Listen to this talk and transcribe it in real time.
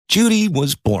Judy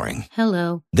was boring.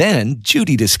 Hello. Then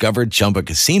Judy discovered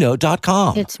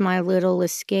ChumbaCasino.com. It's my little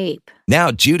escape. Now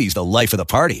Judy's the life of the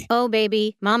party. Oh,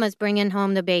 baby, mama's bringing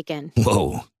home the bacon.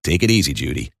 Whoa, take it easy,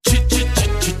 Judy.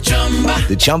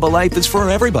 The Chumba life is for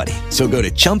everybody. So go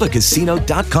to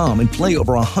ChumbaCasino.com and play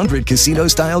over 100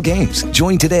 casino-style games.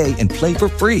 Join today and play for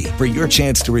free for your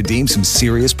chance to redeem some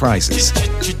serious prizes.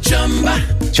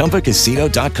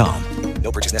 ChumbaCasino.com.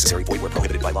 No purchase necessary. Void where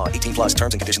prohibited by law. 18 plus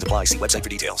terms and conditions apply. See website for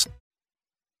details.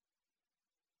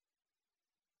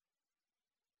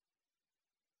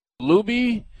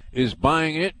 Luby is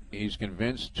buying it. He's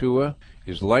convinced Tua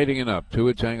is lighting it up.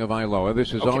 Tua Tagovailoa.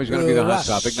 This is always going to be the hot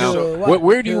topic. Now,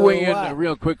 where do you weigh in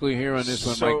real quickly here on this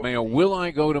one, Mike Mayo? Will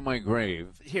I go to my grave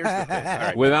Here's the thing. All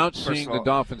right. without seeing the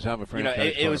Dolphins have a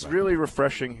franchise? It was really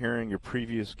refreshing hearing your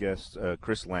previous guest,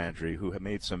 Chris Landry, who had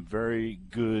made some very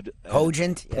good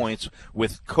cogent points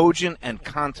with cogent and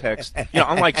context.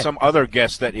 Unlike some other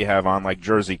guests that you have on, like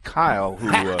Jersey Kyle, who,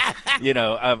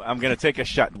 I'm going to take a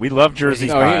shot. We love Jersey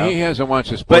Kyle. He hasn't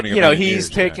watched this. But, he's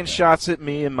taking shots at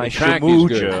me and my shamuja.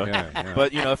 Yeah.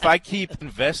 But, if I keep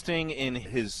investing in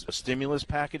his stimulus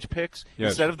package picks,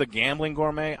 instead of the gambling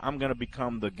gourmet, I'm going to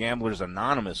become the Gamblers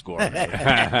Anonymous gourmet.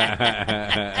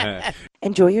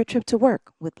 Enjoy your trip to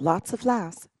work with lots of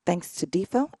laughs thanks to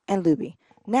Defo and Luby.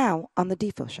 Now on the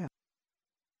Defo Show.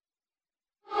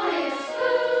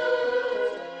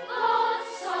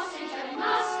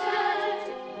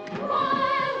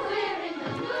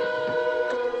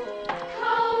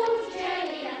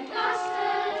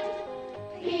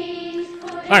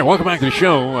 All right, welcome back to the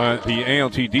show, the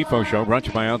ALT Defo Show, brought to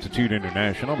you by Altitude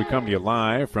International. We come to you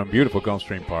live from beautiful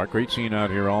Gulfstream Park. Great scene out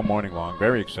here all morning long.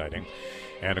 Very exciting.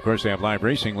 And, of course, they have live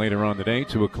racing later on today,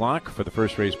 2 o'clock for the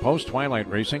first race post. Twilight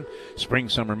racing.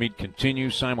 Spring-summer meet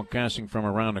continues, simulcasting from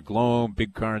around the globe.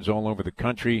 Big cards all over the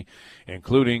country,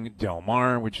 including Del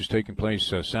Mar, which is taking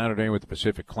place Saturday with the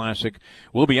Pacific Classic.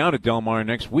 We'll be out at Del Mar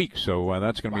next week, so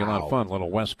that's going to be a lot of fun. A little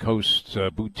West Coast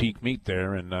boutique meet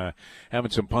there and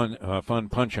having some fun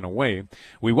punching away.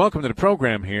 We welcome to the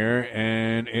program here,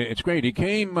 and it's great. He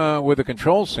came with a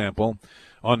control sample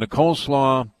on the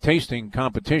coleslaw tasting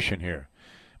competition here.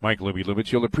 Mike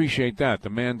Lubitz, you'll appreciate that. The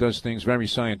man does things very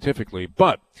scientifically.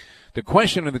 But the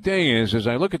question of the day is, as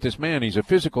I look at this man, he's a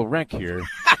physical wreck here.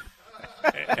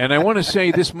 And I want to say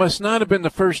this must not have been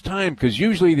the first time, because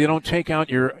usually they don't take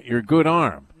out your good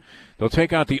arm. They'll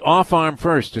take out the off arm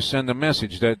first to send a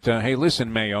message that, hey,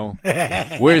 listen, Mayo,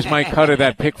 where's my cut of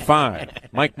that pick 5?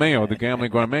 Mike Mayo, the Gambling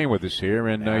Gourmet, with us here.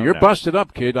 And you're busted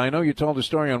up, kid. I know you told a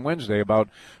story on Wednesday about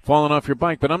falling off your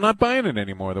bike, but I'm not buying it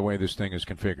anymore the way this thing is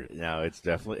configured. No, it's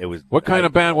definitely, it was. What kind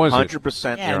of bat was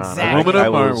 100%, Yeah, Your Honor. exactly. Aluminum I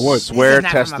will or wood? swear This is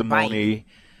not from a testimony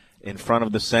in front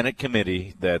of the Senate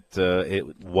committee that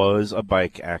it was a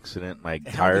bike accident. My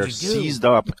tire seized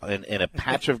up in a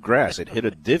patch of grass. It hit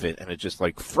a divot, and it just,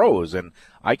 froze, and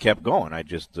I kept going. I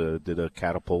just did a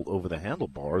catapult over the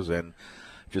handlebars and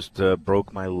just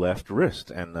broke my left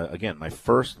wrist. And, again, my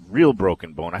first real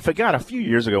broken bone. I forgot a few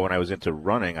years ago when I was into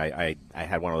running, I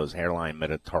had one of those hairline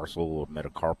metatarsal or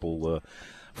metacarpal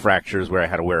fractures where I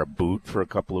had to wear a boot for a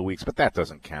couple of weeks, but that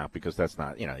doesn't count because that's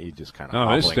not, you just kind of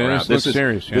hobbling around. This is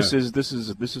serious. Yeah.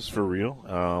 This is for real.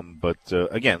 But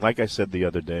again, like I said the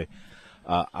other day,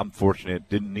 I'm fortunate.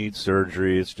 Didn't need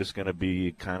surgery. It's just going to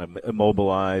be kind of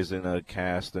immobilized in a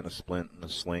cast and a splint and a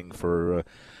sling for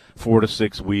 4 to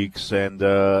 6 weeks, and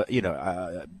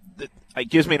it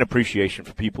gives me an appreciation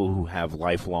for people who have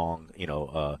lifelong,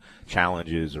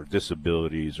 challenges or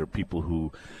disabilities, or people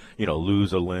who,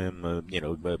 lose a limb,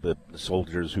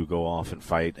 soldiers who go off and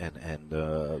fight and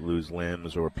lose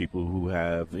limbs, or people who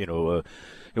have,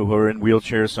 who are in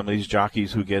wheelchairs, some of these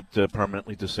jockeys who get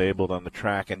permanently disabled on the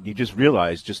track. And you just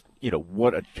realize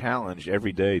what a challenge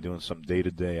every day doing some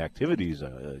day-to-day activities,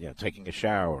 taking a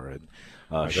shower and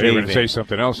You're going to say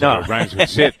something else. No. Rhymes with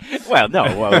sit. Well,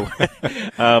 no.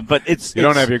 But you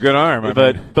don't have your good arm.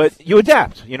 But you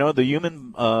adapt. The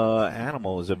human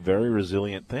animal is a very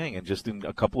resilient thing. And just in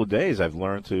a couple of days, I've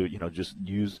learned to, just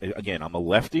use, again, I'm a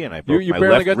lefty, and I broke you my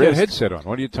barely left got wrist. that headset on.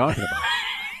 What are you talking about?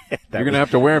 You're going to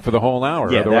have to wear it for the whole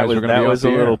hour. Yeah, otherwise we're going to be that was off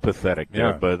a the little air. pathetic there.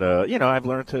 Yeah. But, I've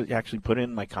learned to actually put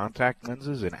in my contact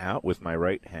lenses and out with my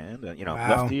right hand.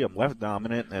 Wow. Lefty, I'm left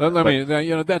dominant.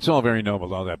 That's all very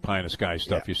noble, all that pie in the sky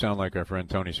stuff. Yeah. You sound like our friend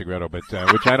Tony Segreto, but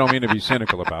which I don't mean to be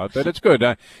cynical about, but it's good.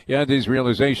 You had these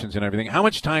realizations and everything. How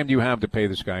much time do you have to pay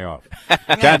this guy off?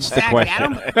 That's the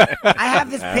question. I have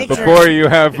this picture. Before you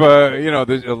have,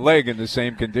 a leg in the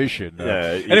same condition.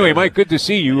 Anyway, Mike, good to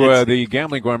see you. The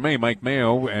Gambling Gourmet, Mike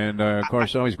Mayo, and of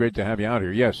course, always great to have you out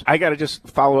here. Yes. I got to just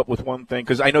follow up with one thing,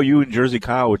 because I know you and Jersey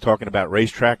Kyle were talking about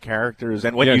racetrack characters,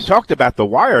 and when you talked about the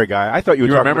Wire guy, I thought you were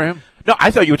talking remember him? No,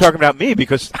 I thought you were talking about me,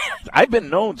 because I've been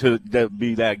known to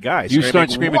be that guy. You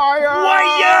start screaming,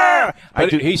 Wire!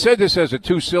 He said this as a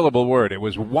 2-syllable word. It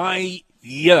was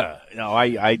wire. No,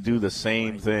 I do the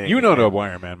same thing. You know the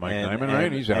Wireman, Mike Diamond,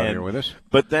 right? He's out here with us.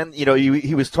 But then,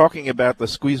 he was talking about the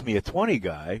Squeeze Me a 20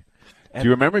 guy. Do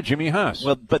you remember Jimmy Haas?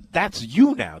 Well, but that's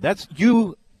you now. That's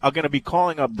you are going to be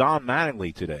calling up Don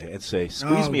Mattingly today and say,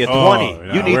 squeeze me a 20.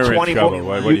 No, you need 20 more.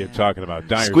 What are you talking about?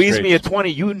 Dire squeeze straits. me a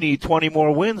 20. You need 20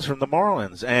 more wins from the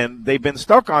Marlins. And they've been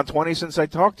stuck on 20 since I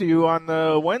talked to you on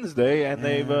Wednesday, and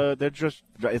they're just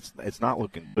it's not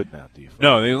looking good now, do you?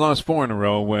 No, they lost 4 in a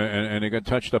row, and they got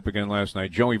touched up again last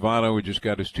night. Joey Votto, who just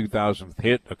got his 2,000th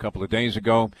hit a couple of days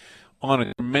ago, on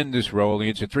a tremendous roll. He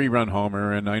hits a 3-run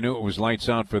homer, and I knew it was lights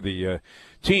out for the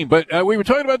team. But we were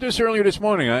talking about this earlier this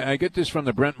morning. I get this from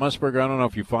the Brent Musburger. I don't know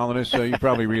if you follow this. You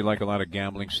probably read like a lot of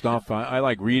gambling stuff. I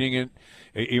like reading it,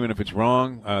 even if it's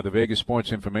wrong. The Vegas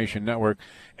Sports Information Network.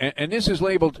 And this is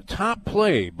labeled top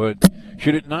play, but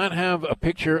should it not have a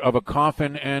picture of a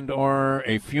coffin and or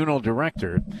a funeral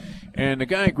director? And the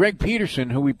guy, Greg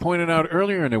Peterson, who we pointed out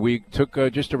earlier in the week, took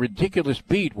just a ridiculous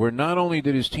beat where not only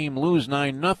did his team lose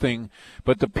 9-0,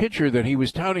 but the pitcher that he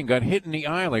was touting got hit in the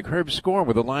eye like Herb Score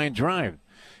with a line drive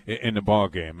in the ball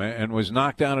game and was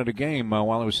knocked out of the game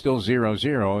while it was still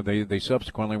 0-0. They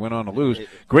subsequently went on to lose.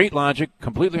 Great logic,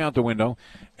 completely out the window.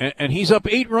 And he's up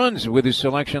 8 runs with his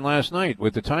selection last night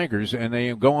with the Tigers, and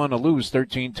they go on to lose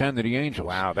 13-10 to the Angels.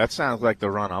 Wow, that sounds like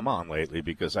the run I'm on lately,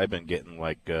 because I've been getting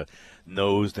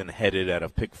nosed and headed out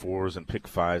of pick 4s and pick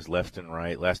 5s left and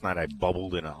right. Last night I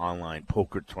bubbled in an online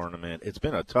poker tournament. It's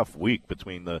been a tough week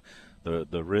between the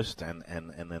wrist and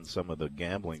then some of the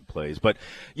gambling plays. But,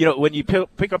 when you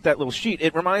pick up that little sheet,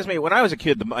 it reminds me, when I was a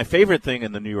kid, my favorite thing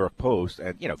in the New York Post,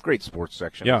 and, great sports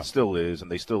section, it still is, and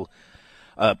they still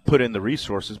put in the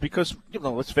resources because,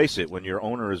 let's face it, when your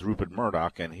owner is Rupert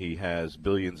Murdoch and he has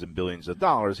billions and billions of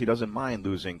dollars, he doesn't mind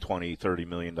losing $20-30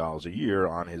 million a year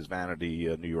on his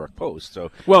vanity New York Post. So,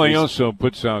 he also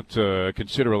puts out a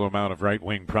considerable amount of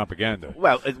right-wing propaganda.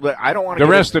 Well, I don't want to.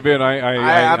 The rest of it,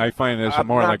 I find as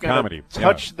more like comedy.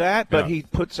 Touch that, but he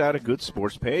puts out a good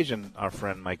sports page, and our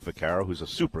friend Mike Vaccaro, who's a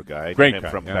super guy, great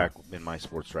guy, from back in my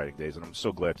sports writing days, and I'm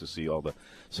so glad to see all the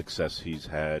success he's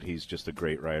had. He's just a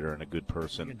great writer and a good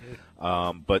person.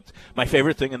 But my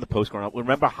favorite thing in the Post growing up,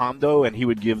 remember Hondo, and he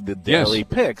would give the daily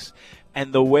picks,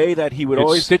 and the way that he would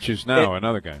always Stitches now,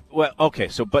 another guy. Well, okay,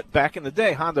 but back in the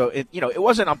day, Hondo, it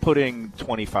wasn't I'm putting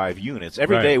 25 units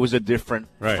every day. It was a different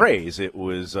phrase. It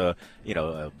was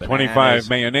 25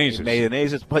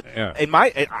 mayonnaises. But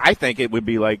I think it would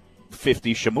be like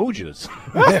 50 shamujas.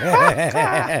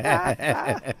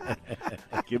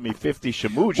 Give me 50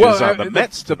 shamujas on the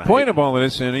Mets tonight. The point of all of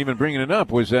this, and even bringing it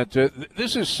up, was that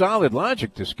this is solid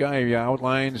logic. This guy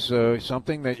outlines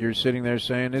something that you're sitting there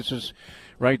saying this is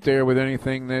right there with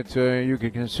anything that you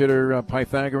could consider a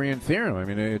Pythagorean theorem. I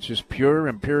mean, it's just pure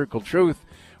empirical truth.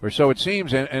 Or so it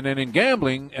seems, and then in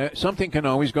gambling, something can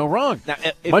always go wrong. Now,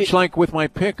 much like with my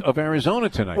pick of Arizona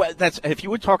tonight. Well, if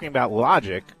you were talking about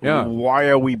logic, why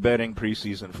are we betting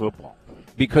preseason football?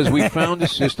 Because we found a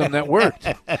system that worked.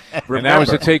 Remember, and that was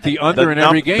to take the under in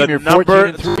every game. You're 14-3. The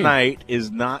number tonight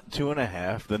is not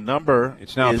 2.5. The number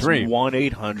is 3.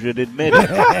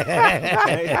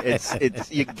 1-800-ADMIT.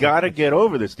 It's you got to get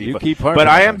over this, Steve. But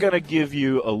I am going to give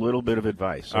you a little bit of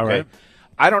advice. Okay? All right.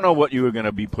 I don't know what you were going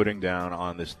to be putting down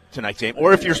on this tonight's game,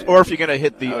 or if you're going to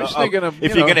hit the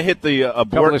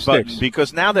abort button,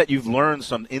 because now that you've learned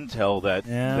some intel that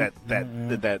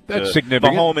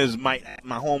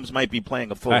Mahomes might be playing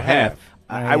a full half,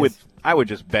 I would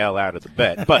just bail out of the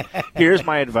bet. But here's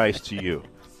my advice to you: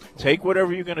 take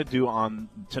whatever you're going to do on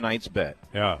tonight's bet.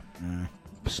 Yeah.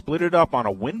 Split it up on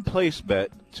a win-place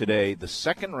bet today. The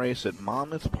second race at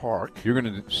Monmouth Park. You're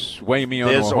going to sway me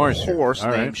on a horse. There's a horse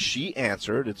named She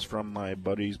Answered. It's from my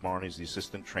buddy's Barney's the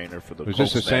assistant trainer for the Colts.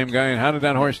 Is this the same guy? And how did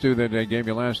that horse do that they gave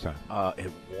you last time?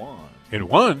 It won. It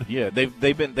won? Yeah,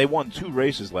 they won 2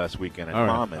 races last weekend at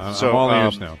Monmouth. I'm all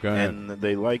ears now. Go ahead. And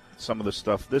they like some of the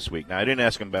stuff this week. Now I didn't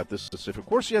ask him about this specific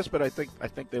horse, but I think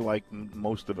they like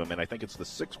most of them, and I think it's the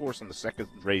 6th horse in the second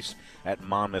race at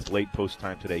Monmouth late post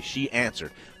time today. She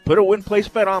Answered. Put a win-place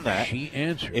bet on that. She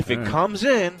answered. If it comes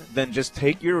in, then just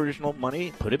take your original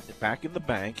money, put it back in the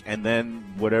bank, and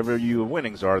then whatever your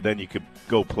winnings are, then you could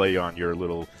go play on your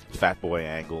little fat boy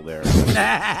angle there.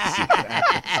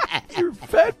 Your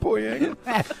fat boy angle.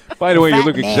 By the way, you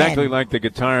look exactly like the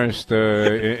guitarist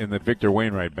in the Victor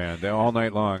Wainwright band. All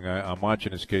night long, I'm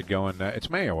watching this kid going, it's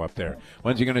Mayo up there.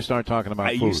 When's he going to start talking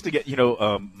about food? I used to get,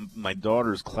 my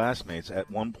daughter's classmates at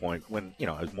one point when,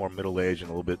 I was more middle-aged and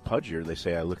a little bit pudgier, they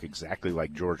say I look exactly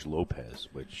like George Lopez,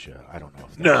 which I don't know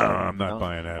if that's true. I'm not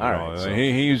buying that at all. So.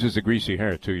 He uses the greasy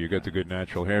hair, too. You got the good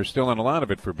natural hair. Still on a lot of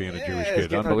it for being a Jewish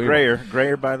kid. Unbelievable.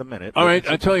 Grayer by the minute. All right,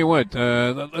 I tell you what,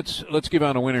 let's give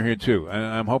out a winner here, too.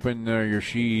 I'm hoping your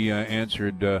she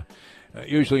answered.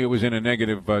 Usually it was in a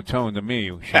negative tone to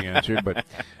me, she answered, but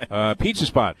Pizza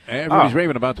Spot. Everybody's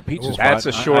raving about the Pizza Spot. That's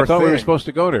a sure thing. I thought we were supposed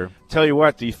to go there. Tell you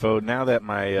what, Defo, now that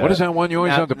my... what is that one you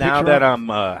always have the picture Now of? that I'm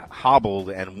hobbled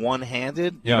and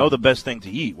one-handed, you know the best thing to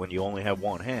eat when you only have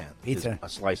one hand pizza. Is a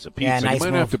slice of pizza. Yeah, nice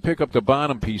you might have to pick up the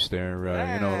bottom piece there,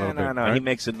 a little bit. No, right? he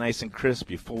makes it nice and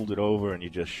crisp. You fold it over and you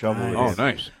just shovel it in. Oh,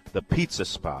 nice. The Pizza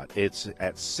Spot. It's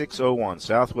at 601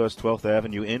 Southwest 12th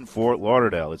Avenue in Fort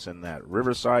Lauderdale. It's in that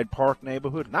Riverside Park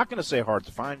neighborhood. Not going to say hard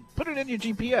to find. Put it in your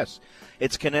GPS.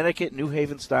 It's Connecticut, New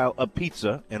Haven style of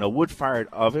pizza in a wood-fired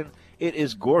oven. It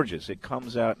is gorgeous. It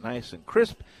comes out nice and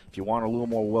crisp. If you want a little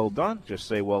more well done, just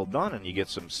say well done, and you get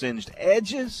some singed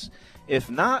edges. If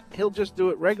not, he'll just do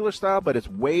it regular style, but it's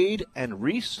Wade and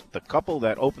Reese, the couple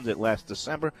that opened it last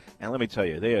December. And let me tell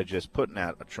you, they are just putting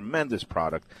out a tremendous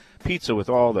product. Pizza with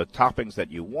all the toppings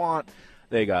that you want.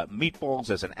 They got meatballs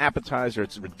as an appetizer.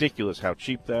 It's ridiculous how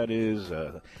cheap that is.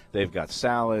 They've got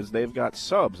salads. They've got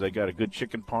subs. They got a good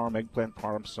chicken parm, eggplant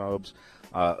parm subs.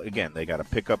 Again, they got a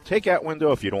pick-up, take-out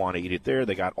window if you don't want to eat it there.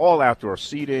 They got all outdoor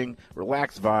seating,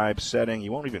 relaxed vibe, setting.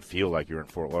 You won't even feel like you're in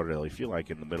Fort Lauderdale. You feel like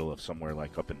in the middle of somewhere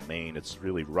like up in Maine. It's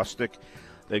really rustic.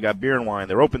 They got beer and wine.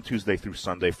 They're open Tuesday through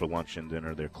Sunday for lunch and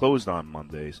dinner. They're closed on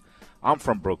Mondays. I'm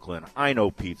from Brooklyn. I know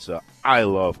pizza. I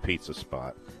love Pizza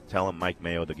Spot. Tell him Mike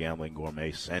Mayo, the Gambling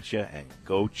Gourmet, sent you, and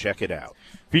go check it out.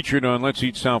 Featured on Let's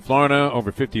Eat South Florida,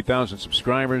 over 50,000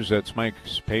 subscribers. That's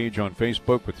Mike's page on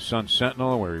Facebook with the Sun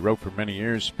Sentinel, where he wrote for many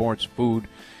years, sports, food,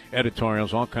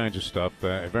 editorials, all kinds of stuff.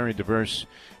 A very diverse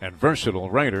and versatile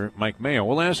writer, Mike Mayo.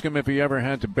 We'll ask him if he ever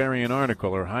had to bury an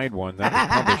article or hide one that was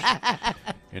published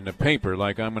in the paper,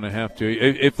 like I'm going to have to.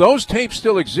 If those tapes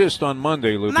still exist on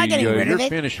Monday, Luby, you're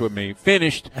finished with me.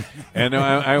 Finished. And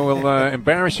I will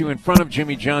embarrass you in front of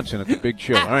Jimmy Johnson at the big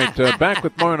show. All right, back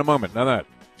with more in a moment. Now that.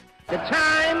 The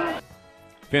time.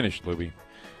 Finished, Luby.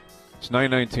 It's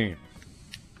 9:19.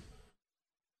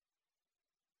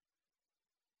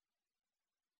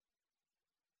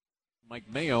 Mike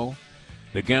Mayo,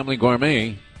 the Gambling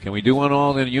Gourmet. Can we do one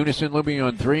all in unison, Luby,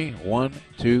 on 3? 1,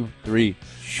 2, 3.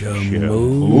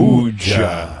 Shamuja.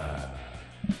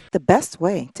 The best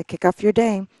way to kick off your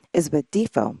day is with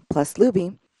Defo plus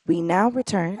Luby. We now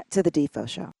return to the Defo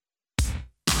Show.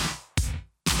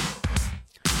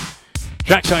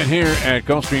 Trackside here at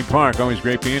Gulfstream Park. Always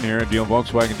great being here at Deal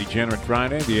Volkswagen Degenerate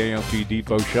Friday, the ALT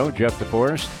Depot Show. Jeff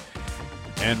DeForest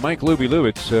and Mike Luby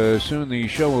Lubitz. Soon the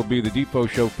show will be the Depot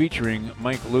Show featuring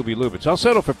Mike Luby Lubitz. I'll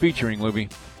settle for featuring Luby.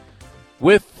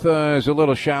 With is a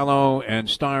little shallow, and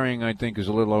starring, I think, is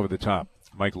a little over the top.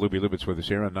 Mike Luby Lubitz with us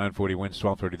here on 940 Wins,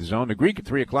 1230 The Zone. The Greek at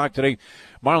 3 o'clock today.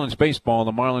 Marlins baseball.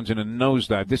 The Marlins in a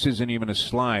nosedive. This isn't even a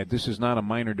slide. This is not a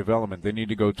minor development. They need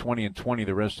to go 20-20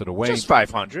 the rest of the way. Just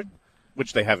 500,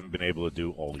 which they haven't been able to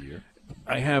do all year.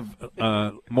 I have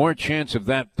more chance of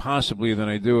that possibly than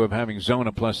I do of having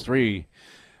Zona +3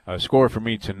 score for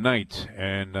me tonight,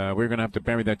 and we're going to have to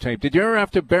bury that tape. Did you ever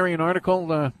have to bury an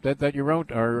article that you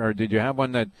wrote, or did you have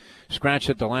one that scratched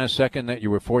at the last second that you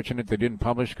were fortunate they didn't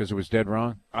publish because it was dead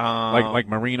wrong? Like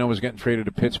Marino was getting traded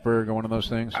to Pittsburgh or one of those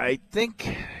things? I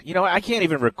think, I can't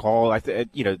even recall.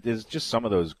 There's just some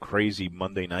of those crazy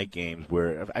Monday night games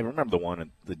where I remember the one at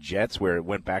the Jets where it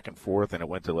went back and forth and it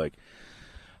went to like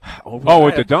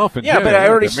with the Dolphins. Yeah, but I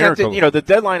already sent it. The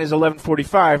deadline is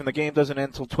 11:45, and the game doesn't end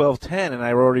until 12:10, and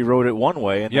I already wrote it one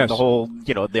way, and then the whole,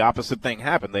 the opposite thing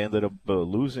happened. They ended up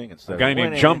losing instead. A guy of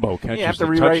winning. named Jumbo catches you have to the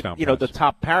rewrite, touchdown the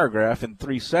top paragraph in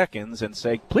 3 seconds and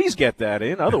say, please get that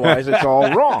in, otherwise it's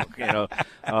all wrong.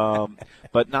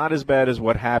 But not as bad as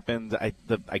what happened.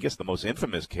 I guess the most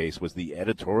infamous case was the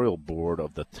editorial board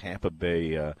of the Tampa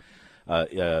Bay.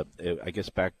 I guess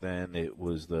back then it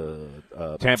was the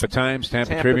Tampa Times,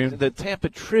 Tampa Tribune. The Tampa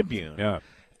Tribune. Yeah.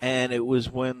 And it was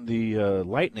when the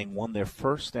Lightning won their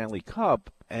first Stanley Cup,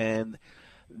 and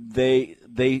they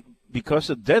because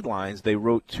of deadlines, they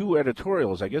wrote 2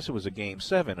 editorials. I guess it was a Game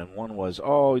 7, and one was,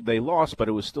 they lost, but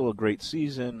it was still a great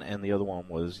season, and the other one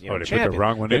was, they champion. put the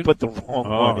wrong one they in? put the wrong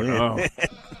one no. in.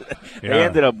 They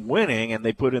ended up winning, and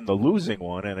they put in the losing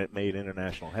one, and it made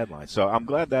international headlines. So I'm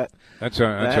glad that's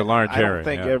a large I error. don't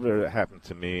think ever happened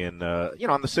to me. And,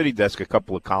 on the city desk, a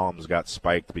couple of columns got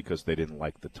spiked because they didn't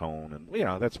like the tone.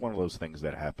 And, that's one of those things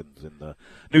that happens in the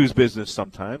news business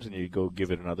sometimes, and you go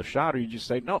give it another shot, or you just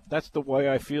say, no, that's the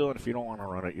way I feel, and if you don't want to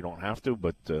run it, you don't have to.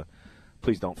 But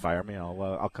please don't fire me.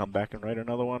 I'll come back and write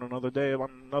another one another day on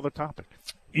another topic.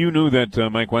 You knew that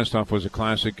Mike Westhoff was a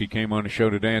classic. He came on the show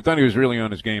today. I thought he was really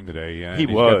on his game today. He's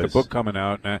got the book coming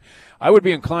out. I would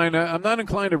be inclined. I'm not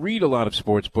inclined to read a lot of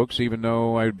sports books, even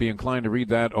though I would be inclined to read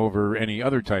that over any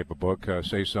other type of book,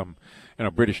 say some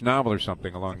British novel or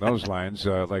something along those lines,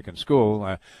 like in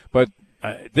school. But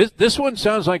this one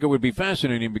sounds like it would be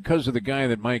fascinating because of the guy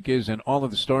that Mike is and all of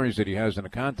the stories that he has and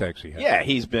the context he has. Yeah,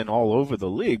 he's been all over the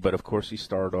league, but of course he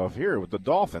started off here with the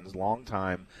Dolphins,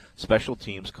 longtime special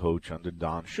teams coach under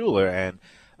Don Shula.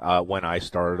 And when I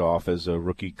started off as a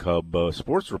rookie Cub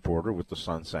sports reporter with the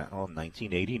Sun Sentinel in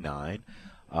 1989,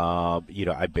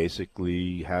 I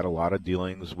basically had a lot of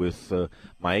dealings with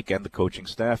Mike and the coaching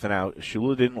staff. And now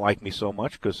Shula didn't like me so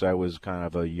much because I was kind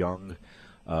of a young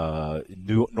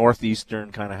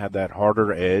Northeastern, kind of had that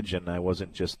harder edge, and I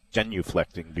wasn't just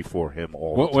genuflecting before him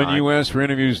all the time. When you asked for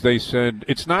interviews, they said,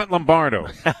 it's not Lombardo.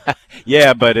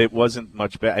 Yeah, but it wasn't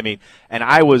much better. I mean, and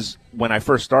I was, when I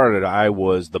first started, I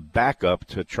was the backup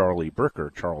to Charles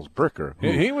Bricker.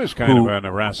 He was kind of an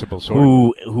irascible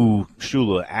sort. Who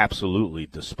Shula absolutely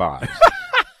despised.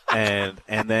 And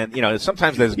then,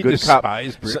 sometimes there's good cop.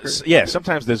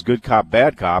 Sometimes there's good cop,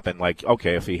 bad cop, and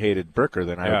okay, if he hated Bricker,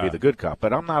 then I would be the good cop.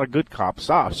 But I'm not a good cop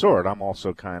sort. I'm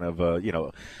also kind of a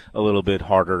little bit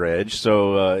harder edge.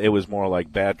 So it was more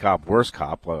like bad cop, worse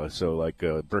cop.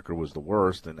 Bricker was the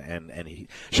worst, and he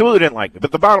Shula didn't like me.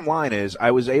 But the bottom line is,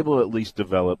 I was able to at least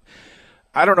develop.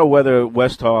 I don't know whether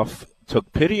Westhoff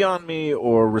took pity on me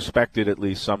or respected at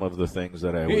least some of the things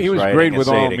that I was writing. He was great with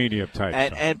all media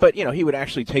types. But he would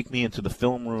actually take me into the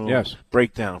film room,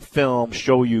 break down film,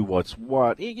 show you what's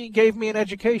what. He gave me an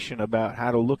education about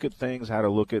how to look at things, how to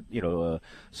look at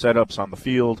setups on the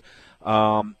field,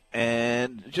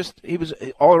 and just he was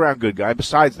an all-around good guy.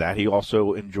 Besides that, he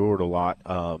also endured a lot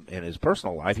in his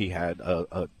personal life. He had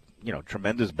a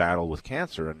tremendous battle with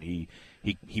cancer, and he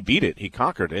beat it. He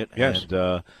conquered it. Yes.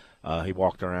 And he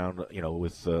walked around,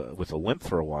 with a limp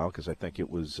for a while because I think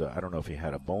it was I don't know if he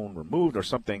had a bone removed or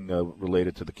something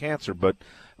related to the cancer, but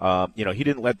he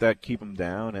didn't let that keep him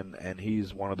down, and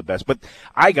he's one of the best. But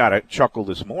I got a chuckle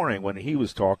this morning when he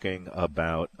was talking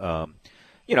about how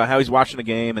he's watching the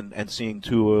game and seeing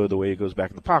Tua, the way he goes back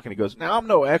in the pocket. And he goes, "Now I'm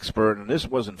no expert, and this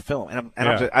wasn't film."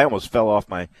 I almost fell off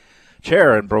my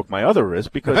chair and broke my other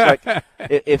wrist because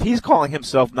if he's calling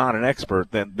himself not an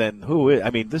expert, then who is? I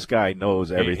mean, this guy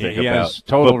knows everything. He about has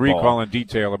total football. Recall and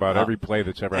detail about every play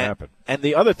that's ever happened. And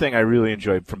the other thing I really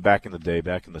enjoyed from back in the day,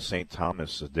 back in the St.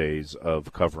 Thomas days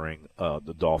of covering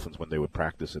the Dolphins when they would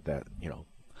practice at that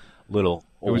little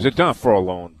it was a dump,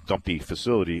 forlorn, dumpy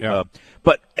facility. Yeah.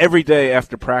 But every day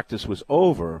after practice was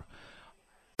over.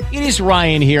 It is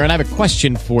Ryan here, and I have a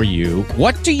question for you.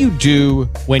 What do you do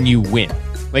when you win?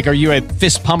 Are you a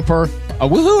fist pumper, a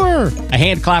woohooer, a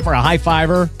hand clapper, a high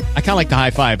fiver? I kind of like the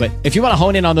high five, but if you want to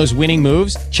hone in on those winning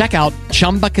moves, check out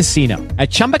Chumba Casino. At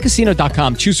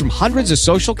ChumbaCasino.com, choose from hundreds of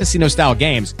social casino-style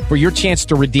games for your chance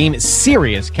to redeem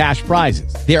serious cash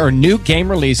prizes. There are new game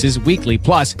releases weekly,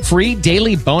 plus free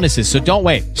daily bonuses, so don't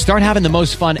wait. Start having the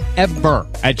most fun ever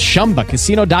at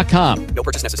ChumbaCasino.com. No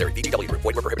purchase necessary. VGW Group.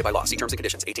 Void where prohibited by law. See terms and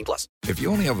conditions. 18+. If you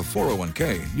only have a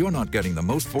 401k, you're not getting the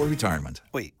most for retirement.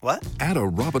 Wait, what? Add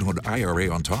a Robinhood IRA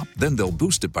on top, then they'll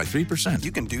boost it by 3%.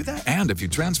 You can do that? And if you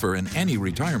transfer in any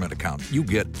retirement account, you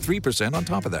get 3% on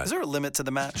top of that. Is there a limit to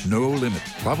the match? No limit.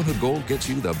 Robinhood Gold gets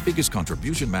you the biggest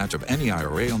contribution match of any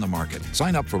IRA on the market.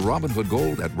 Sign up for Robinhood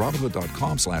Gold at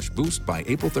Robinhood.com/boost by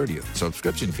April 30th.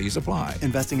 Subscription fees apply.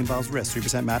 Investing involves risk.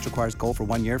 3% match requires gold for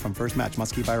 1 year from first match.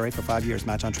 Must keep IRA for 5 years.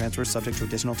 Match on transfers subject to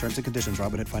additional terms and conditions.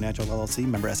 Robinhood Financial LLC,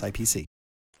 member SIPC.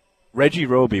 Reggie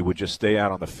Roby would just stay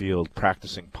out on the field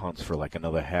practicing punts for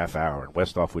another half hour, and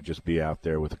Westhoff would just be out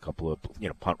there with a couple of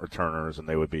punt returners, and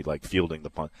they would be fielding the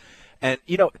punt. And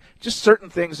just certain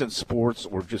things in sports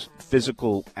or just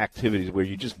physical activities where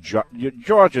your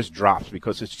jaw just drops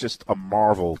because it's just a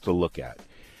marvel to look at.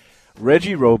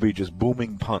 Reggie Roby just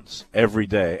booming punts every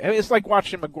day. I mean, it's like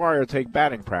watching McGuire take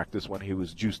batting practice when he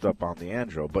was juiced up on the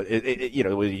Andro. But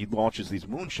he launches these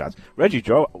moonshots.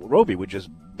 Roby would just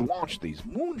launch these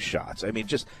moonshots. I mean,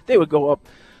 they would go up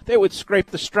they would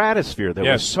scrape the stratosphere. They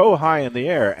were so high in the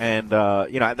air, and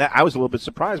I was a little bit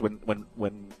surprised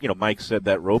when Mike said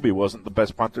that Roby wasn't the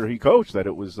best punter he coached. That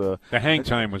it was the hang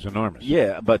time was enormous.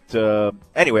 Yeah, but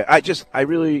anyway, I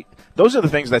really those are the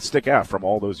things that stick out from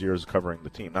all those years covering the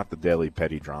team, not the daily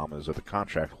petty dramas or the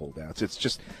contract holdouts. It's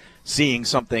just seeing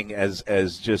something as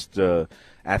just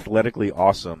athletically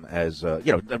awesome as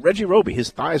Reggie Roby. His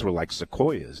thighs were like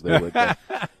sequoias. They were,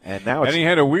 and now and he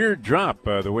had a weird drop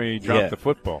the way he dropped the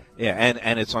football. Yeah,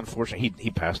 and it's unfortunate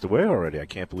he passed away already. I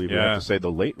can't believe we have to say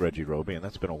the late Reggie Roby, and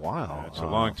that's been a while. It's a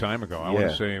long time ago. I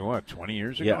want to say 20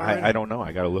 years ago. Yeah, I don't know.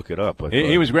 I got to look it up. But,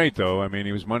 he was great though. I mean,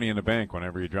 he was money in the bank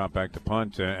whenever he dropped back to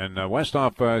punt. And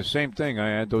Westhoff, same thing. I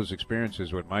had those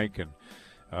experiences with Mike and.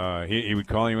 He would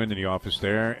call you into the office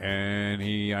there, and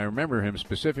I remember him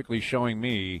specifically showing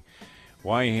me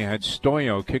why he had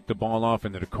Stoyo kick the ball off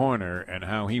into the corner and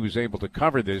how he was able to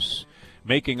cover this,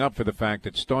 making up for the fact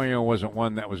that Stoyo wasn't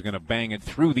one that was going to bang it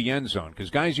through the end zone, because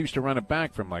guys used to run it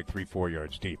back from like 3-4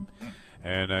 yards deep,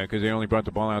 and because they only brought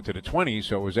the ball out to the 20,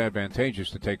 so it was advantageous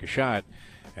to take a shot.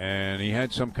 And he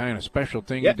had some kind of special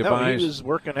thing he devised. He was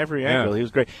working every angle. He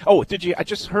was great. Oh, I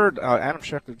just heard Adam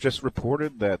Schefter just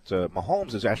reported that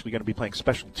Mahomes is actually going to be playing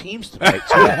special teams tonight,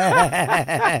 too.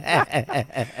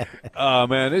 Oh,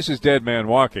 man, this is dead man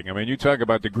walking. I mean, you talk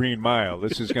about the Green Mile.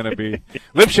 This is going to be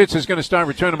 – Lipschitz is going to start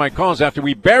returning my calls after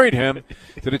we buried him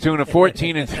to the tune of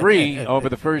 14-3 over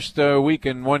the first week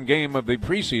and one game of the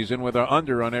preseason with our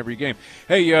under on every game.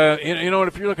 Hey, you know what?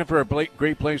 If you're looking for a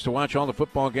great place to watch all the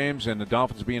football games and the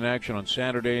Dolphins be in action on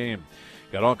Saturday and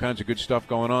got all kinds of good stuff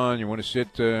going on. You want to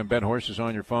sit and bet horses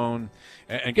on your phone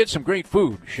and get some great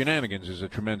food. Shenanigans is a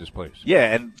tremendous place.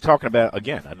 Yeah, and talking about,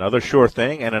 again, another sure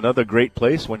thing and another great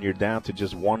place when you're down to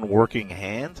just one working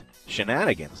hand,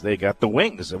 Shenanigans. They got the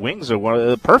wings. The wings are one of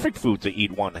the perfect food to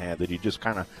eat one-handed. You just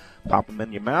kind of pop them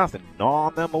in your mouth and gnaw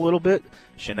on them a little bit.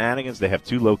 Shenanigans, they have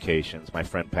 2 locations. My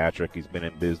friend Patrick, he's been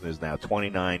in business now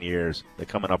 29 years. They're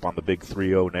coming up on the big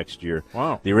 3-0 next year.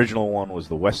 Wow. The original one was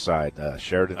the west side,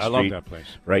 Sheridan Street. I love that place.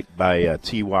 Right by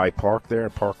T.Y. Park there,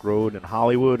 Park Road in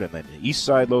Hollywood. And then the east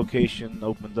side location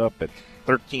opened up at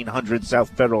 1300 South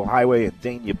Federal Highway in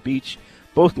Dania Beach.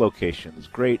 Both locations,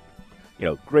 great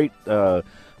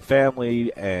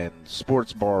family and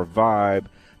sports bar vibe.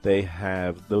 They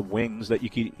have the wings that you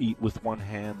could eat with one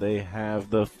hand. They have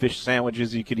the fish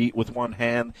sandwiches you could eat with one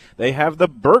hand. They have the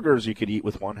burgers you could eat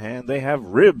with one hand. They have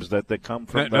ribs that come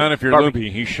from not if you're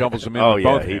loopy. He shovels them in with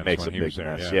both hands. He makes a big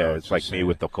mess. Yeah, it's like me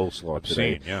with the coleslaw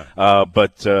today. Yeah.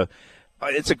 But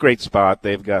it's a great spot.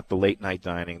 They've got the late-night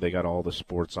dining. They got all the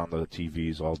sports on the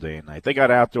TVs all day and night. They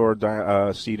got outdoor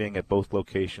seating at both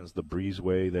locations, the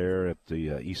Breezeway there at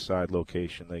the east side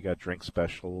location. They got drink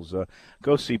specials.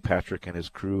 Go see Patrick and his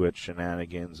crew at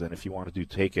Shenanigans. And if you want to do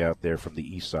takeout there from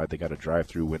the east side, they got a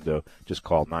drive-through window. Just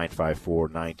call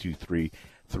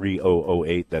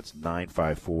 954-923-3008. That's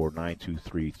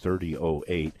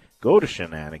 954-923-3008. Go to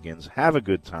Shenanigans. Have a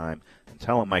good time.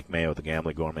 Tell him Mike Mayo, the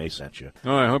Gambling Gourmet, sent you.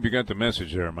 Oh, I hope you got the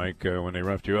message there, Mike, when they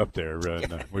roughed you up there.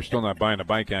 We're still not buying a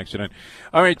bike accident.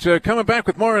 All right, coming back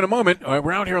with more in a moment.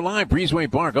 We're out here live, Breezeway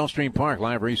Bar, Gulfstream Park,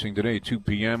 live racing today, 2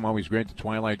 p.m. Always great. The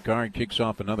Twilight Card kicks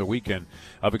off another weekend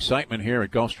of excitement here at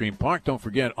Gulfstream Park. Don't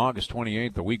forget, August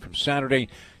 28th, a week from Saturday,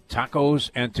 tacos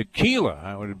and tequila.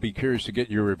 I would be curious to get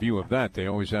your review of that. They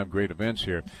always have great events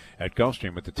here at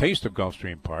Gulfstream. But the taste of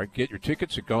Gulfstream Park, get your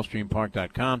tickets at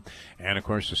GulfstreamPark.com. And, of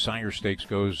course, the Sire Stakes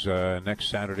goes next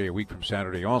Saturday, a week from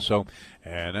Saturday also.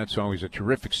 And that's always a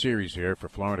terrific series here for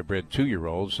Florida-bred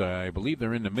 2-year-olds. I believe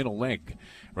they're in the middle leg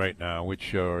right now,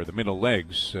 which are the middle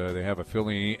legs. They have a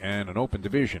filly and an open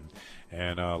division.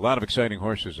 And a lot of exciting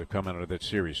horses have come out of that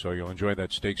series, so you'll enjoy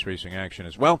that stakes racing action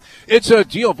as well. It's a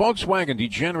Deal Volkswagen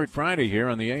Degenerate Friday here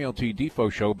on the ALT Defo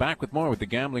Show. Back with more with the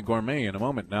Gambling Gourmet in a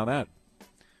moment. Now that.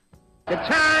 The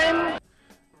time.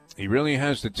 He really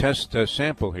has the test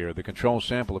sample here, the control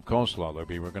sample of coleslaw,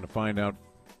 Libby. We're going to find out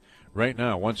right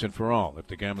now, once and for all, if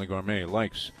the Gambling Gourmet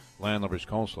likes Landluber's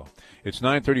coleslaw. It's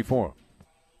 9:34.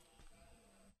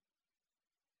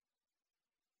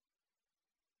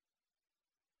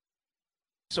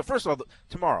 So first of all,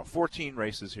 tomorrow, 14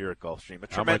 races here at Gulfstream. A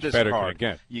How much tremendous better can card. it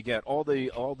get? You get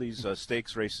all these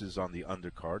stakes races on the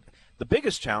undercard. The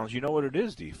biggest challenge, you know what it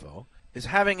is, Defo? is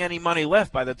having any money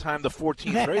left by the time the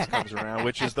 14th race comes around,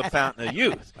 which is the Fountain of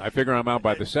Youth. I figure I'm out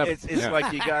by the 7th. It's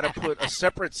like you got to put a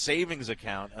separate savings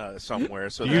account somewhere.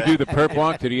 So do you do the perp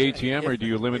walk to the ATM, or do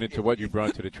you limit it to what you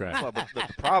brought to the track? Well,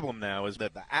 the problem now is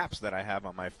that the apps that I have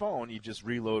on my phone, you just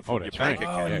reload from your bank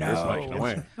account. You're flashing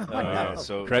away.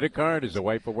 So credit card? Is the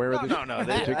wife aware of this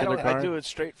particular card? I do it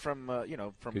straight from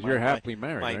from you're happily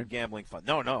married, my right? gambling fund.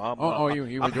 No,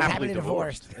 I'm happily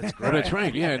divorced. That's great. Oh, that's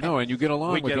right. Yeah, no, and you get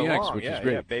along with the ex, which is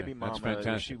great. Yeah, baby mama. That's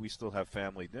fantastic. We still have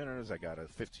family dinners. I got a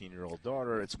 15-year-old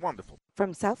daughter. It's wonderful.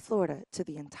 From South Florida to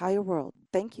the entire world,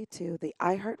 thank you to the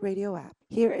iHeartRadio app.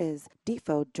 Here is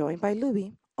Defo joined by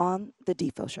Louie on The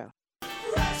Defo Show.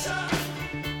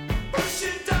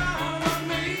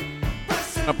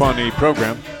 Up on the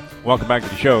program, welcome back to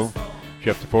the show.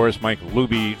 Jeff DeForest, Mike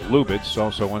Luby Lubitz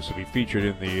also wants to be featured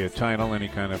in the title, any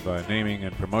kind of naming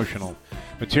and promotional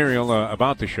material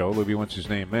about the show. Luby wants his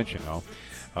name mentioned, though.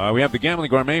 We have the Gambling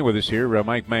Gourmet with us here,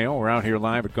 Mike Mayo. We're out here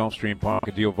live at Gulfstream Park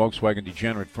at Deal Volkswagen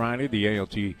Degenerate Friday. The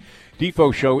ALT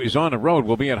Defo show is on the road.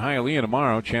 We'll be at Hialeah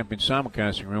tomorrow, Champion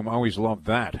Simulcasting Room. Always loved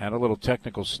that. Had a little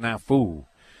technical snafu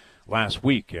last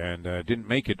week and didn't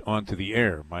make it onto the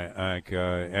air.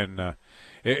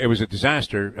 It was a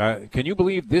disaster. Can you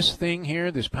believe this thing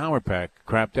here, this power pack,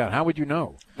 crapped out? How would you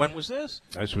know? When was this?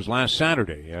 This was last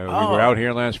Saturday. We were out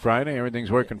here last Friday.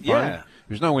 Everything's working fine. Yeah.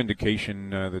 There's no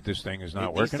indication that this thing is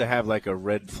not working. It needs to have like a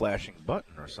red flashing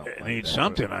button or something. It needs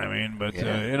something, but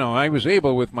I was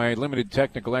able with my limited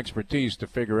technical expertise to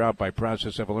figure out by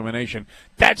process of elimination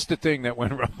that's the thing that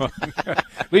went wrong.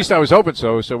 At least I was hoping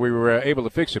so we were able to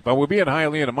fix it. But we'll be at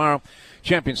Hialeah tomorrow,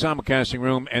 Champion Simulcasting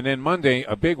Room, and then Monday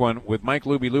a big one with Mike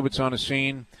Luby Lubitz on the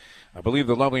scene. I believe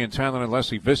the lovely and talented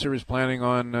Leslie Visser is planning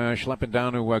on schlepping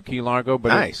down to Key Largo. But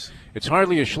nice. It's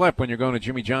hardly a schlep when you're going to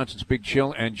Jimmy Johnson's Big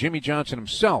Chill, and Jimmy Johnson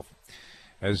himself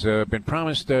has been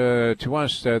promised to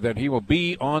us that he will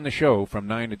be on the show from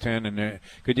 9 to 10. And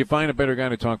could you find a better guy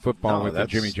to talk football with than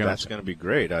Jimmy Johnson? That's going to be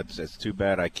great. It's too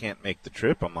bad I can't make the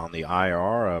trip. I'm on the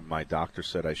IR. My doctor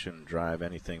said I shouldn't drive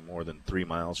anything more than 3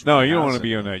 miles from No, you don't want to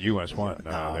be on that US 1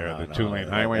 the two-lane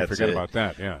highway. Forget about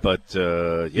that, yeah. But,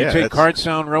 you take Card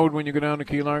Sound Road when you go down to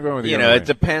Key Largo? Or it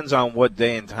depends on what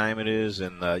day and time it is.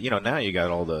 And, now you got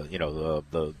all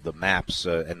the, the maps,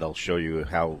 and they'll show you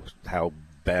how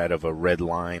bad of a red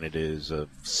line it is of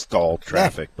stalled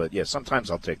traffic. But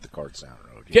sometimes I'll take the Card Sound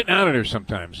Road. Getting out of there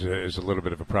sometimes is a little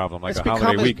bit of a problem, like a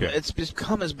holiday weekend. It's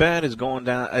become as bad as going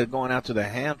out to the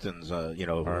Hamptons, or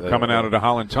coming out of the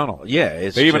Holland Tunnel. Yeah,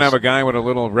 they even have a guy with a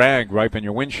little rag wiping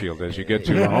your windshield as you get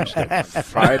to Homestead.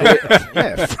 Friday,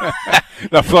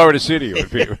 the Florida City would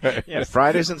be. Right? Yeah,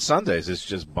 Fridays and Sundays it's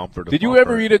just bumper to bumper. Did you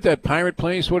ever eat at that pirate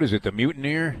place? What is it, the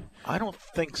Mutineer? I don't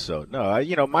think so.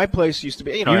 No, my place used to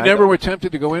be. You never were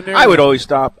tempted to go in there? I would always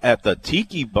stop at the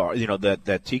Tiki Bar.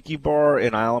 that Tiki Bar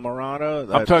in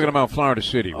Islamorada. I'm talking about Florida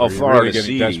City. Oh, Florida really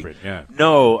City. Desperate. Yeah.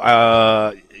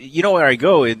 No, you know where I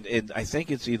go? I think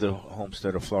it's either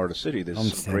Homestead or Florida City.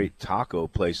 There's some great taco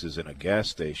places in a gas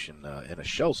station, in a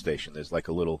Shell station. There's like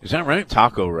a little is that right?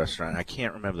 Taco restaurant. I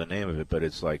can't remember the name of it, but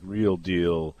it's like real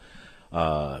deal.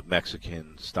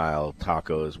 Mexican style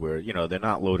tacos where they're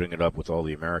not loading it up with all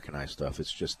the Americanized stuff.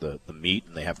 It's just the meat,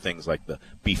 and they have things like the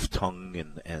beef tongue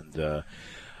and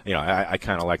I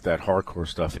kind of like that hardcore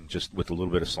stuff, and just with a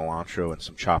little bit of cilantro and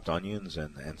some chopped onions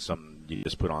and some. You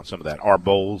just put on some of that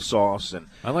arbol sauce, and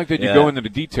I like that you go into the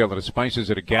detail of the spices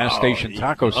at a gas station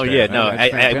taco stand. Oh yeah, no,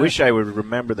 I wish I would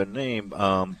remember the name,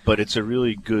 but it's a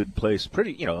really good place.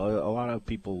 Pretty, a lot of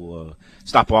people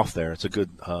stop off there. It's a good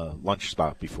lunch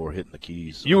spot before hitting the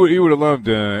Keys. You would have loved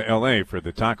L.A. for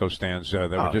the taco stands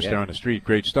that were just there on the street.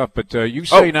 Great stuff. But you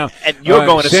say now, and you're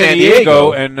going to San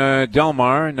Diego and Del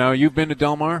Mar. Now you've been to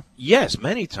Del Mar? Yes,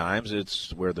 many times.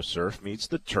 It's where the surf meets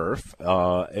the turf.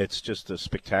 It's just a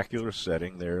spectacular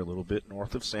setting there, a little bit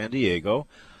north of San Diego.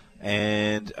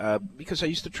 And because I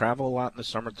used to travel a lot in the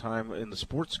summertime in the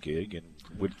sports gig, and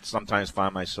would sometimes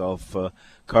find myself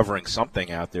covering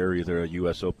something out there, either a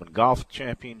U.S. Open Golf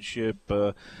Championship,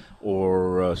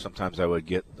 or sometimes I would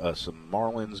get some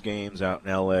Marlins games out in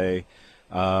L.A.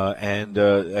 And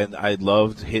I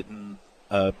loved hitting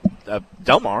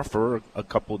Del Mar for a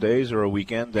couple of days or a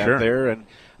weekend down there. And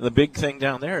the big thing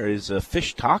down there is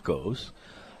fish tacos.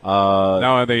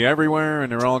 Now, are they everywhere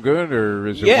and they're all good, or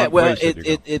is it one place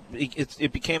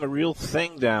it became a real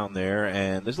thing down there,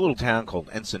 and there's a little town called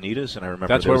Encinitas, and I remember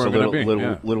that's there was a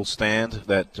little stand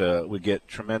that would get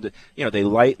tremendous. They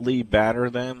lightly batter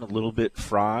them, a little bit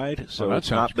fried, so it's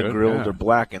not the grilled or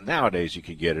black. And nowadays you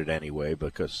could get it anyway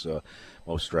because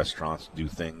most restaurants do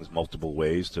things multiple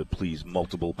ways to please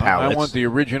multiple palates. I want the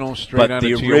original straight out of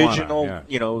Tijuana. But the original,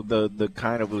 you know, the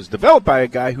kind of was developed by a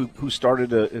guy who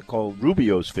started it called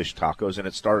Rubio's Fish Tacos, and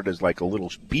it started as like a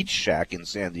little beach shack in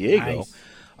San Diego. Nice.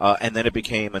 And then it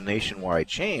became a nationwide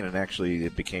chain, and actually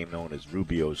it became known as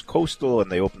Rubio's Coastal,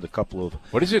 and they opened a couple of...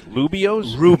 What is it,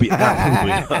 Lubio's? Rubio, not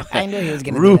Rubio. I knew he was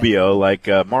going to Rubio, like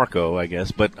Marco, I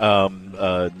guess, but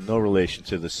no relation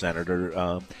to the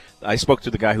senator. I spoke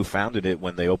to the guy who founded it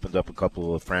when they opened up a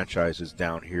couple of franchises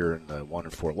down here, one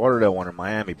in Fort Lauderdale, one in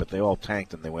Miami, but they all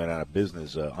tanked and they went out of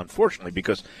business, unfortunately,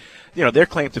 because, you know, their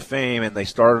claim to fame, and they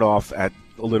started off at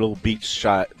a little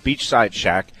beachside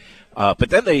shack. But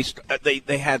then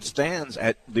they had stands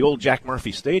at the old Jack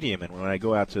Murphy Stadium, and when I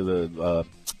go out to the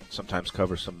sometimes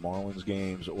cover some Marlins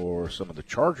games or some of the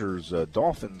Chargers,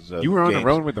 Dolphins. You were on games. the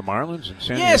road with the Marlins in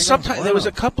San Diego? Yeah, sometimes wow. There was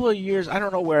a couple of years. I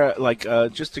don't know where. Like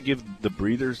just to give the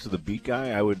breathers to the beat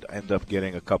guy, I would end up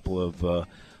getting a couple of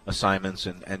assignments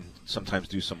and sometimes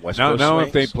do some West Coast Now, swings.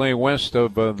 if they play west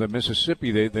of the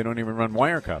Mississippi, they don't even run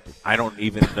wire copy. I don't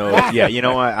even know. Yeah, you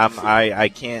know, I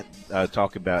can't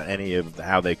talk about any of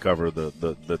how they cover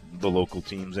the local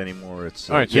teams anymore. It's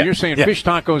all right. So you're saying fish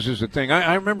tacos is the thing.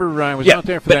 I remember I was out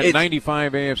there for that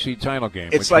 '95 AFC title game.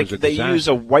 It's which like was a they disaster. use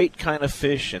a white kind of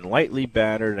fish and lightly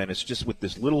battered, and it's just with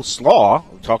this little slaw.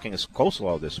 I'm talking as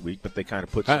coleslaw this week, but they kind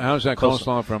of put. How's that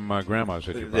coleslaw from Grandma's?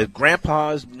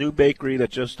 Grandpa's new bakery that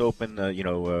just opened.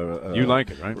 You like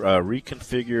it, right?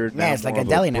 Reconfigured. Yeah, it's like a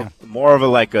deli now. More of a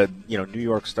New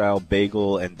York style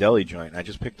bagel and deli joint. I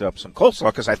just picked up some coleslaw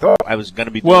because I thought I was going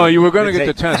to be. Well, you were going to get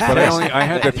the test, but I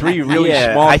had the 3 really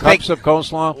small cups of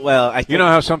coleslaw. Well, I think you know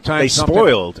how sometimes they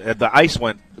spoiled. The ice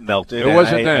went melted. It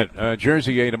wasn't that.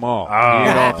 Jersey ate them all. He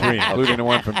ate all 3, including the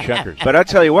one from Checkers. But I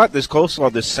tell you what, this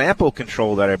coleslaw, this sample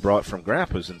control that I brought from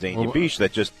Grandpa's in Dania Beach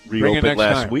that just reopened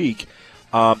last week.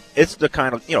 It's the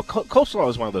kind of, coleslaw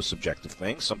is one of those subjective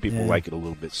things. Some people like it a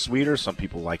little bit sweeter. Some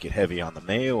people like it heavy on the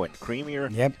mayo and creamier.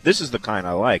 Yep. This is the kind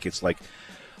I like. It's like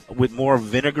with more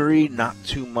vinegary, not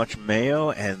too much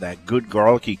mayo, and that good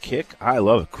garlicky kick. I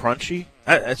love it. Crunchy.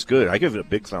 That's good. I give it a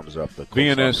big thumbs up.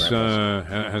 V&S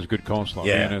has good coleslaw.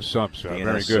 Yeah. V&S subs, V&S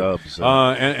very good. Subs,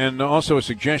 and also a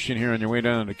suggestion here on your way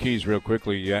down to the Keys real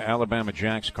quickly. Alabama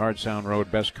Jack's, Card Sound Road,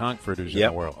 best Frankfurters in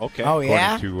the world. Okay. Oh,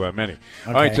 yeah? According to many. Okay.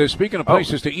 All right, speaking of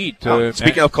places to eat.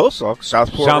 Speaking of coleslaw,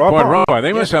 Southport Raw Bar.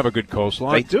 They must have a good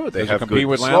coleslaw. They do. They Does have it compete good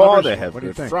with slaw. Landers? They have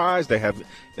good fries. They have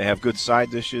good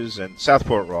side dishes. And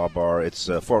Southport Raw Bar, it's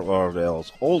Fort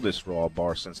Lauderdale's oldest raw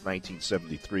bar since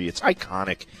 1973. It's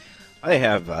iconic. They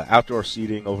have outdoor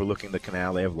seating overlooking the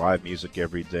canal. They have live music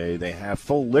every day. They have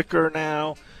full liquor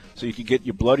now, so you can get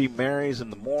your Bloody Marys in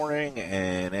the morning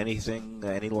and any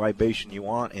libation you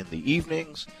want in the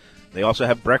evenings. They also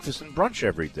have breakfast and brunch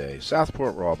every day.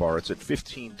 Southport Raw Bar, it's at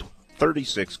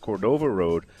 1536 Cordova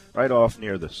Road, right off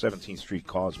near the 17th Street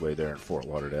Causeway there in Fort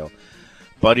Lauderdale.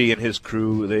 Buddy and his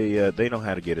crew, they know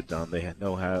how to get it done. They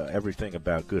know everything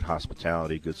about good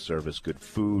hospitality, good service, good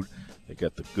food. They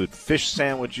got the good fish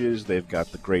sandwiches. They've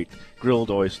got the great grilled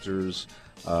oysters,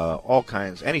 all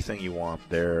kinds, anything you want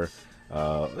there.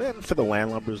 And for the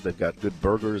landlubbers, they've got good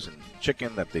burgers and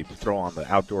chicken that they throw on the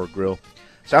outdoor grill.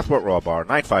 Southport Raw Bar,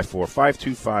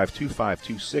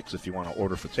 954-525-2526. If you want to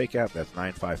order for takeout, that's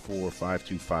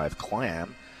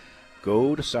 954-525-CLAM.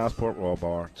 Go to Southport Raw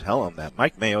Bar. Tell them that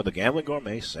Mike Mayo, the Gambling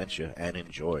Gourmet, sent you, and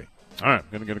enjoy. All right,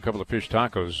 going to get a couple of fish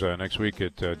tacos next week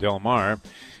at Del Mar,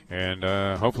 and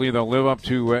hopefully they'll live up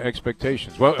to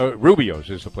expectations. Well,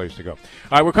 Rubio's is the place to go. All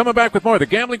right, we're coming back with more. The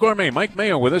Gambling Gourmet, Mike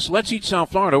Mayo with us. Let's Eat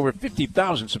South Florida, over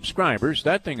 50,000 subscribers.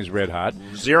 That thing is red hot.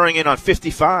 Zeroing in on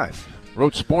 55.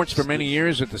 Wrote sports for many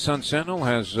years at the Sun Sentinel,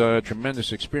 has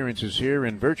tremendous experiences here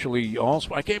in virtually all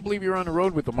sports. I can't believe you're on the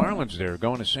road with the Marlins there,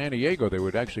 going to San Diego. They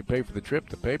would actually pay for the trip,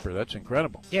 the paper. That's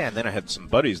incredible. Yeah, and then I had some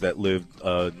buddies that lived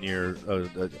near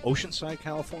Oceanside,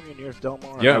 California, near Del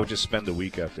Mar. Yeah. I would just spend a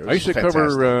week out there. I used to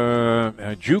cover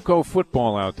JUCO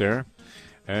football out there.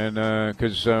 And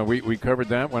because we covered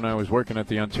that when I was working at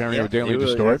the Ontario Daily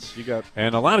Distort.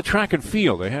 And a lot of track and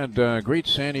field. They had great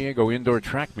San Diego indoor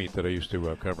track meet that I used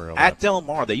to cover a lot. At Del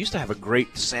Mar, they used to have a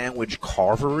great sandwich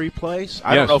carvery place.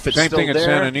 I don't know if it's same still thing there. At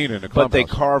Santa Anita in the but they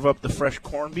clubhouse. carve up the fresh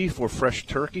corned beef or fresh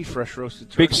turkey, fresh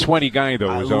roasted turkey. Big sweaty guy,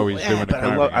 though, was always doing the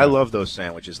carving. I love those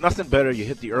sandwiches. Nothing better. You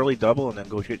hit the early double and then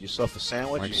go get yourself a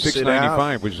sandwich. Like you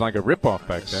 $6.95, which is like a ripoff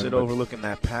back then. Sit overlooking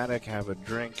that paddock, have a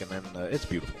drink, and then it's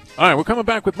beautiful. All right, we're coming back.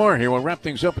 back with more here. We'll wrap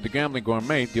things up with the Gambling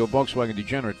Gourmet, the old Volkswagen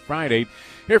Degenerate Friday.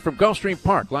 Here from Gulfstream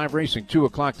Park, live racing, 2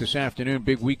 o'clock this afternoon,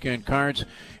 big weekend cards.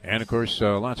 And, of course,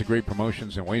 lots of great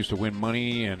promotions and ways to win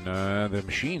money. And the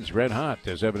machine's red hot,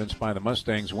 as evidenced by the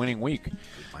Mustangs winning week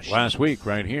last week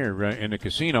right here in the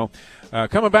casino.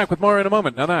 Coming back with more in a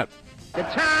moment. Now that. The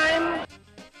time.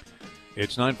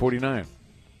 It's 9:49.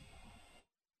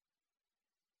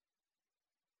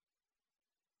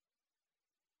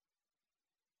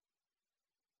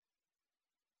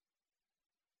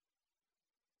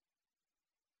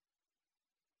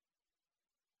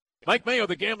 Mike Mayo,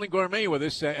 the Gambling Gourmet, with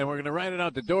us, and we're going to ride it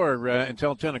out the door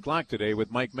until 10 o'clock today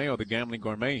with Mike Mayo, the Gambling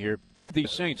Gourmet here. The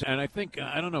Saints, and I think,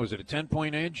 I don't know, is it a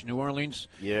 10-point edge, New Orleans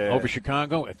over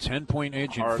Chicago? A 10-point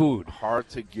edge in food. Hard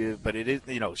to give, but it is,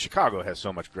 Chicago has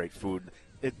so much great food.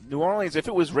 New Orleans, if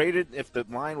it was rated, if the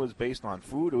line was based on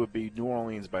food, it would be New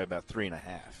Orleans by about 3.5.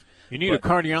 You need a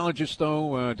cardiologist,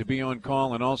 though, to be on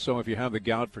call, and also if you have the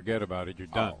gout, forget about it. You're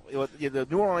done. The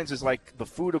New Orleans is like the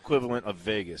food equivalent of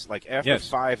Vegas. Like after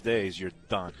 5 days, you're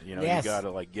done. You got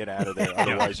to get out of there,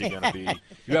 otherwise you're going to be.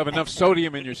 You have enough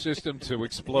sodium in your system to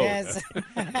explode. Yes.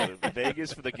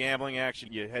 Vegas for the gambling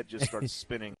action, your head just starts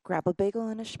spinning. Grab a bagel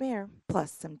and a schmear,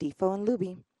 plus some Defo and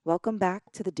Luby. Welcome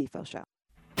back to the Defo Show.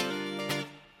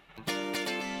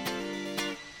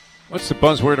 What's the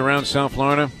buzzword around South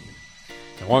Florida?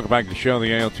 And welcome back to the show,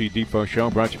 the ALT Depot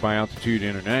Show, brought to you by Altitude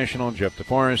International. Jeff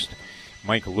DeForest,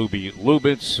 Michael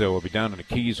Lubitz. We'll be down in the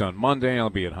Keys on Monday.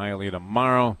 I'll be at Hialeah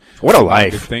tomorrow. What a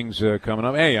life. Good things coming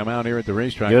up. Hey, I'm out here at the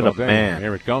racetrack You're all the day. man.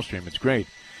 Here at Gulfstream. It's great.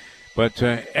 But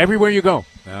everywhere you go.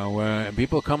 Now,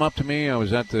 people come up to me. I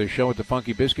was at the show at the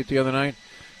Funky Biscuit the other night.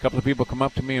 A couple of people come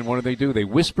up to me, and what do? They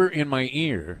whisper in my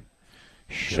ear,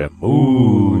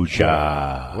 Shamuja.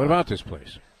 What about this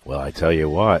place? Well, I tell you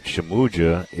what,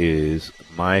 Shamuja is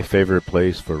my favorite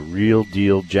place for real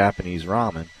deal Japanese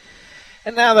ramen.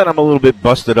 And now that I'm a little bit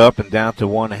busted up and down to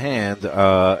one hand,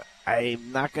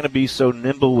 I'm not going to be so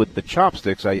nimble with the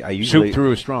chopsticks. I usually soup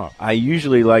through a straw. I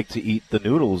usually like to eat the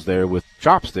noodles there with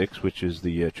chopsticks, which is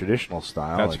the traditional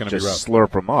style. That's going to be rough. Just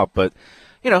slurp them up. But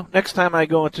next time I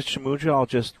go into Shamuja, I'll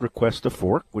just request a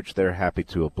fork, which they're happy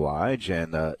to oblige,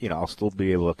 and I'll still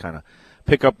be able to kind of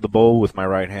pick up the bowl with my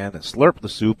right hand and slurp the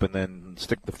soup, and then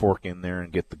stick the fork in there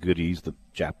and get the goodies, the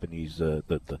Japanese,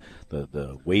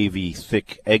 the wavy,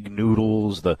 thick egg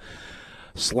noodles, the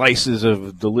slices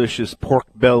of delicious pork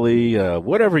belly,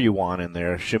 whatever you want in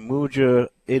there. Shamuja,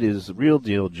 it is real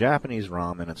deal Japanese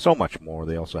ramen and so much more.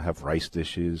 They also have rice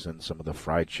dishes and some of the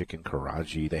fried chicken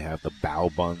karaage. They have the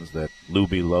bao buns that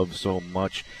Luby loves so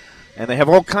much. And they have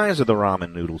all kinds of the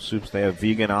ramen noodle soups. They have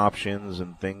vegan options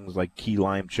and things like key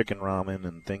lime chicken ramen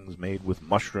and things made with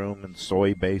mushroom and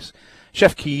soy base.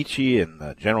 Chef Kiichi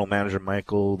and General Manager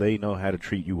Michael, they know how to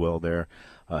treat you well there.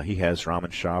 He has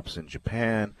ramen shops in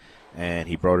Japan, and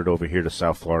he brought it over here to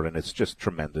South Florida, and it's just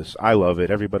tremendous. I love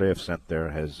it. Everybody I've sent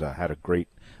there has had a great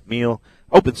meal.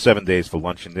 Open 7 days for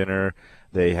lunch and dinner.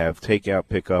 They have takeout,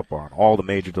 pickup on all the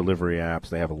major delivery apps.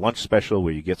 They have a lunch special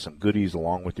where you get some goodies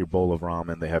along with your bowl of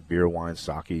ramen. They have beer, wine,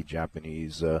 sake,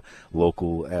 Japanese,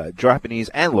 Japanese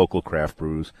and local craft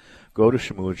brews. Go to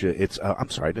Shamuja. It's I'm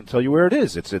sorry, I didn't tell you where it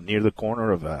is. It's near the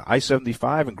corner of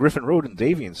I-75 and Griffin Road in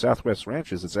Davie in Southwest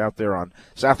Ranches. It's out there on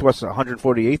Southwest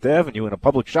 148th Avenue in a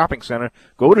public shopping center.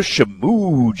 Go to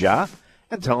Shamuja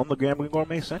and tell them the Gambling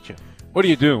Gourmet sent you. What do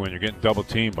you do when you're getting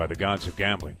double-teamed by the gods of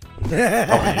gambling? You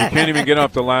can't even get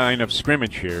off the line of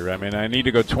scrimmage here. I mean, I need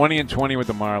to go 20-20 with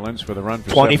the Marlins for the run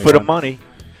for 20 for the money.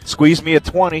 Squeeze me at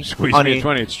 20. Squeeze me at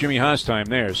 20. It's Jimmy Haas time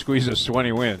there. Squeeze us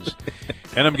 20 wins.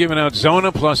 And I'm giving out Zona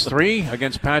 +3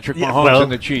 against Patrick Mahomes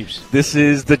and the Chiefs. This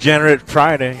is Degenerate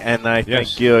Friday, and I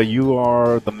think you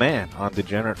are the man on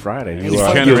Degenerate Friday. You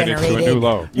are degenerated to a new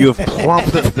low. You have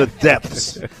plumped the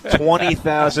depths,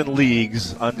 20,000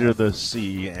 leagues under the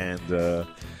sea, and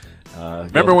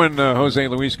remember when Jose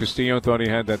Luis Castillo thought he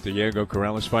had that Diego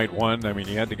Corrales fight won? I mean,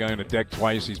 he had the guy on the deck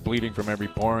twice. He's bleeding from every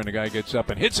pore, and the guy gets up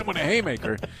and hits him with a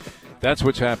haymaker. That's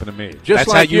what's happened to me. Just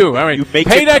like you. All right,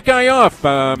 pay that guy off,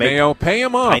 Mayo. Pay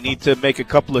him off. I need to make a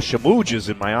couple of shamujas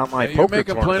in my online poker tournament tonight.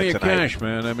 You're making plenty of cash,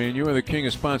 man. I mean, you are the king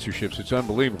of sponsorships. It's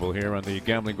unbelievable here on the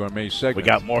Gambling Gourmet segment. We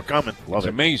got more coming. Love it.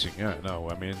 It's amazing. Yeah, no,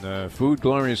 I mean, food,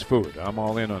 glorious food. I'm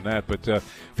all in on that. But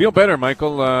feel better,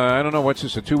 Michael. I don't know. What's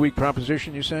this, a 2-week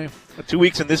proposition, you say? 2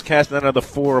 weeks in this cast, and then another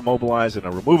 4 immobilized in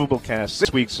a removable cast.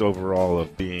 6 weeks overall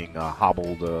of being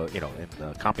hobbled, in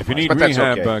competition. If you need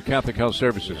rehab, Catholic Health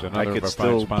Services, another another can of our fine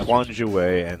still sponsors. plunge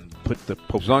away and put the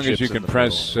poke As long as chips you in can the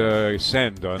press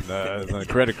send on the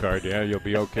credit card, you'll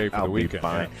be okay for I'll the be weekend.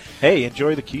 fine. Yeah. Hey,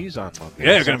 enjoy the Keys on Monday.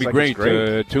 Yeah, it's going Sounds to be like great.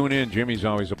 it's Tune in. Jimmy's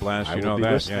always a blast. I You will know be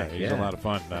that. listening. Yeah, he's a lot of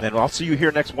fun. And then I'll see you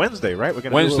here next Wednesday, right? We're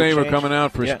going Wednesday, we're coming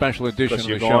out for a special edition Plus of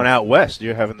you're the show. going out west.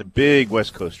 You're having the big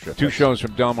West Coast trip. 2 shows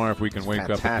from Del Mar if we can wake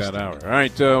up at fantastic. that hour. All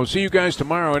right, we'll see you guys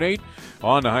tomorrow at 8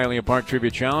 on the Hialeah Park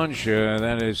Trivia Challenge.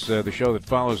 That is the show that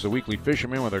follows the Weekly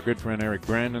Fisherman with our good friend Eric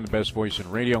Brandon, the best voice in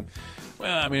radio.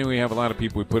 Well, I mean, we have a lot of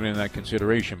people we put in that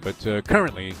consideration, but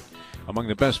currently, among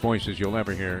the best voices you'll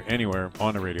ever hear anywhere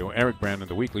on the radio, Eric Brandon,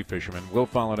 the Weekly Fisherman. We'll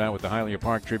follow that with the Hialeah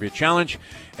Park Trivia Challenge.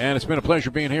 And it's been a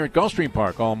pleasure being here at Gulfstream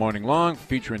Park all morning long,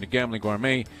 featuring the Gambling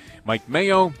Gourmet, Mike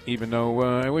Mayo, even though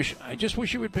I just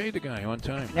wish you would pay the guy on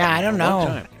time. Yeah, I don't know. On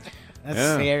time.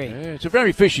 That's scary. Yeah, it's a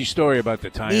very fishy story about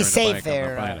the tire. Be and the safe bike.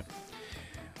 there.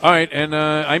 All right, and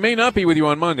I may not be with you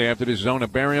on Monday after this zone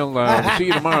of burial. We'll see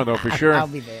you tomorrow, though, for sure. I'll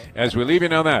be there. As we leave you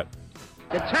now that.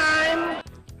 The time.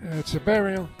 It's a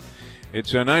burial.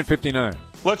 It's 9:59.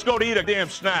 Let's go to eat a damn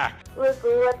snack. Look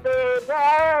what they've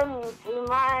done to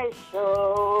my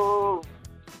soul.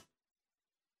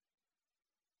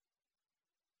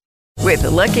 With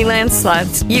the Lucky Land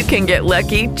Slots, you can get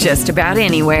lucky just about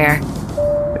anywhere.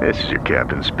 This is your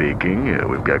captain speaking.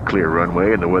 We've got clear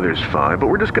runway and the weather's fine, but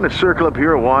we're just going to circle up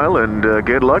here a while and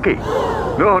get lucky.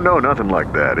 No, nothing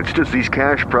like that. It's just these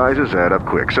cash prizes add up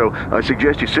quick. So I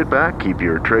suggest you sit back, keep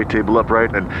your tray table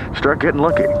upright, and start getting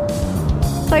lucky.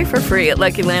 Play for free at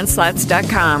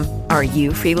LuckyLandSlots.com. Are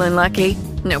you feeling lucky?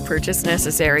 No purchase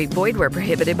necessary. Void where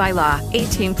prohibited by law.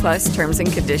 18+ terms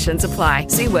and conditions apply.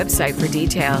 See website for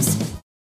details.